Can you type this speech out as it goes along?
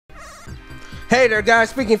Hey there guys,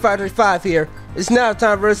 Speaking 535 here. It's now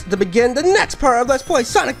time for us to begin the next part of Let's Play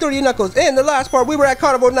Sonic 3D Knuckles. In the last part, we were at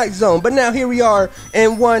Carnival Night Zone, but now here we are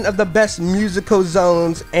in one of the best musical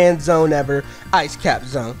zones and zone ever, Ice Cap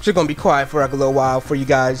Zone. Just gonna be quiet for like a little while for you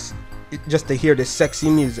guys, just to hear this sexy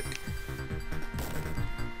music.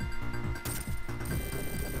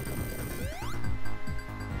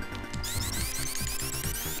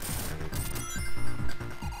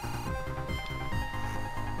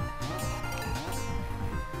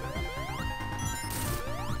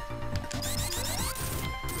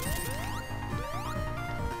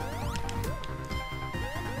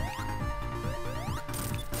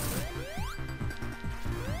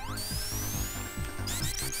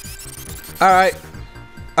 Alright,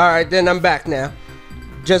 then I'm back now.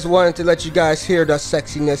 Just wanted to let you guys hear the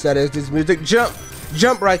sexiness that is this music.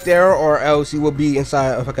 Jump right there, or else you will be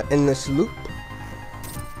inside of like an endless loop.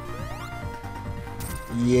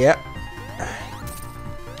 Yep.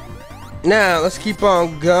 Now, let's keep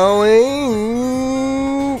on going.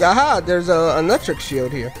 Aha, there's an electric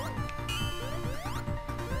shield here.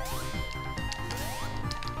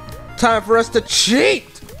 Time for us to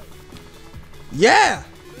cheat! Yeah!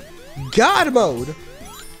 God mode!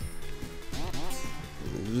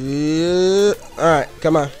 Yeah. Alright,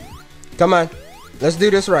 come on. Come on. Let's do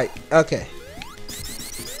this right. Okay.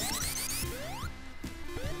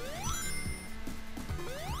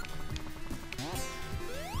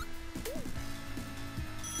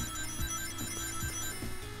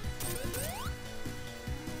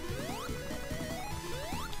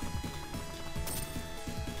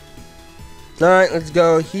 Alright, let's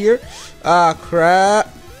go here. Ah,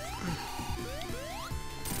 crap.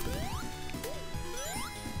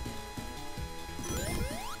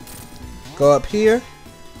 Go up here.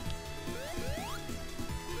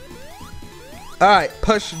 Alright,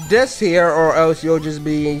 push this here, or else you'll just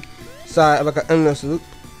be inside of like an endless loop.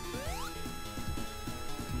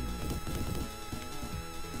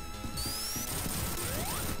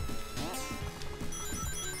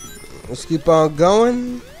 Let's keep on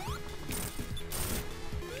going.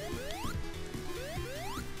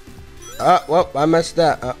 Well, I messed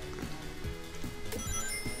that up.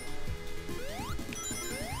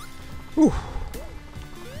 Whew.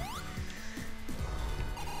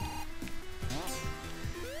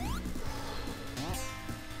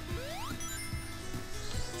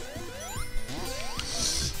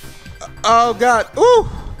 Oh God! Ooh!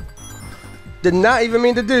 Did not even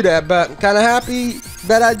mean to do that, but kind of happy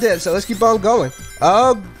that I did. So let's keep on going.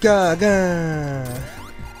 Oh God!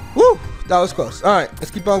 Woo! That was close. All right,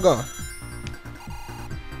 let's keep on going.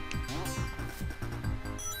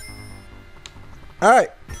 All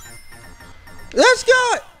right. Let's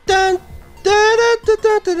go! Dun, dun, dun, dun,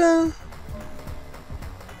 dun, dun, dun.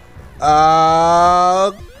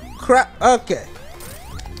 Oh, crap. Okay.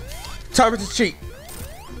 Time to cheat.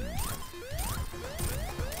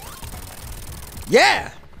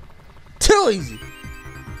 Yeah! Too easy.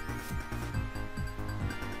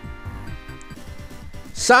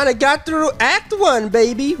 Sonic got through Act 1,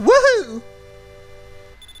 baby. Woohoo!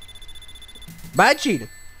 By cheating.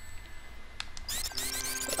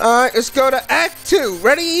 Alright, let's go to Act 2.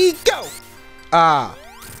 Ready, go! Ah.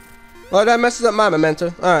 Well, that messes up my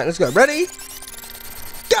momentum. Alright, let's go. Ready?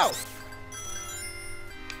 Go!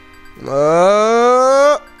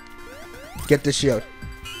 Get the shield.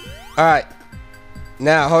 Alright.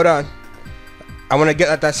 Now, hold on. I want to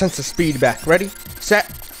get that sense of speed back. Ready, set,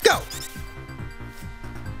 go!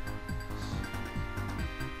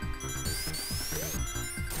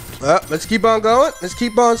 Let's keep on going. Let's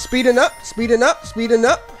keep on speeding up, speeding up, speeding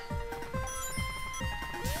up.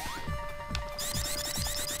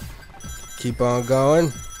 Keep on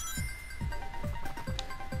going.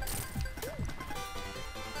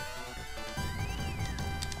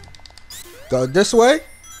 Go this way.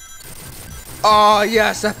 Oh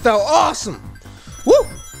yes, that felt awesome. Woo!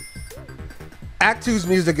 Act 2's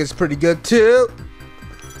music is pretty good too.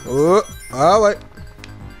 Whoa. Oh wait.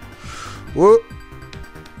 Whoa.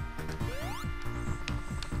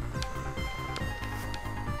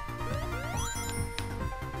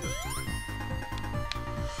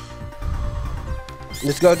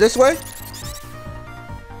 Let's go this way.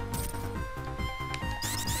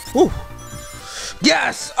 Woo.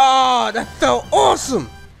 Yes! Oh, that felt awesome.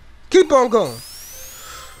 Keep on going.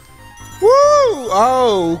 Woo!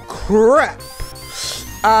 Oh, crap.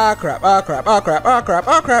 Ah, crap. Ah, crap. Ah, crap. Ah, crap.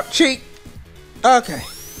 Ah, crap. Cheat. Okay.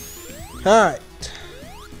 Alright.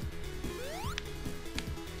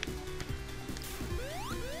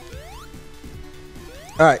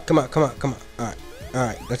 Alright, come on, come on, come on. Alright.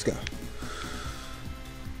 Alright, let's go.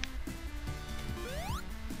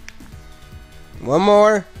 One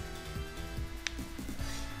more.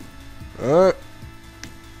 Alright.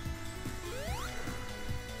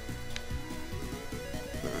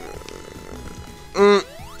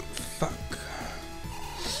 Fuck.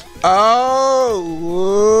 Oh.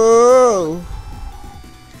 Whoa.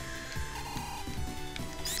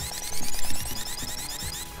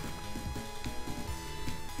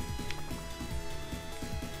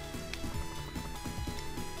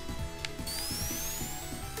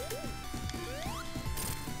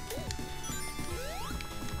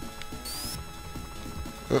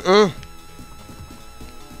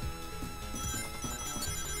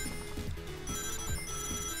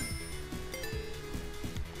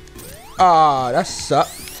 Ah, that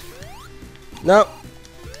sucked. Nope.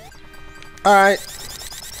 Alright.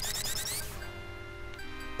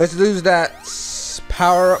 Let's lose that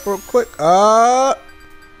power up real quick. Alright.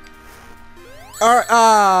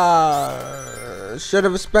 Should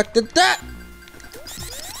have expected that.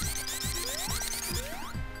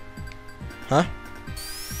 Huh?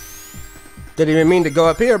 Didn't even mean to go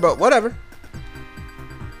up here, but whatever.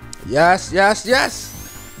 Yes, yes, yes.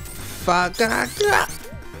 Fuck. Crap.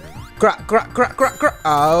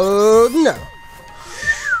 Oh no.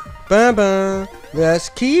 Bam bam. Let's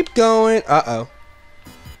keep going. Uh-oh.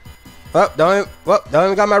 Oh, don't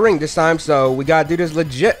even got my ring this time, so we gotta do this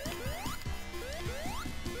legit.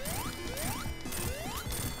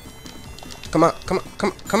 Come on.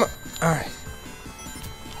 Alright.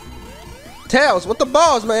 Tails, what the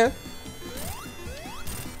balls, man?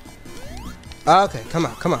 Okay, come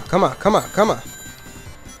on.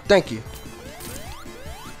 Thank you.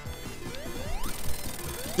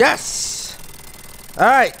 Yes!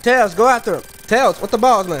 Alright, Tails, go after him. Tails, what the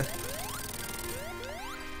balls, man?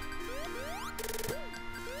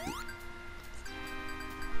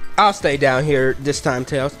 I'll stay down here this time,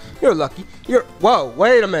 Tails. You're lucky. Whoa,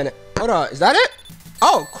 wait a minute. Hold on, is that it?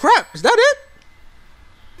 Oh, crap, is that it?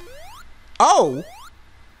 Oh.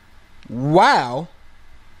 Wow.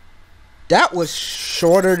 That was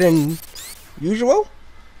shorter than usual.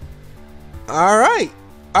 Alright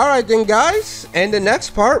then, guys. And the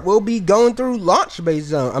next part we'll be going through Launch Base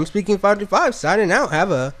Zone. I'm Speaking 535 signing out.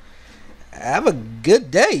 Have a good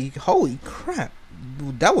day. Holy crap.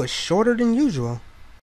 That was shorter than usual.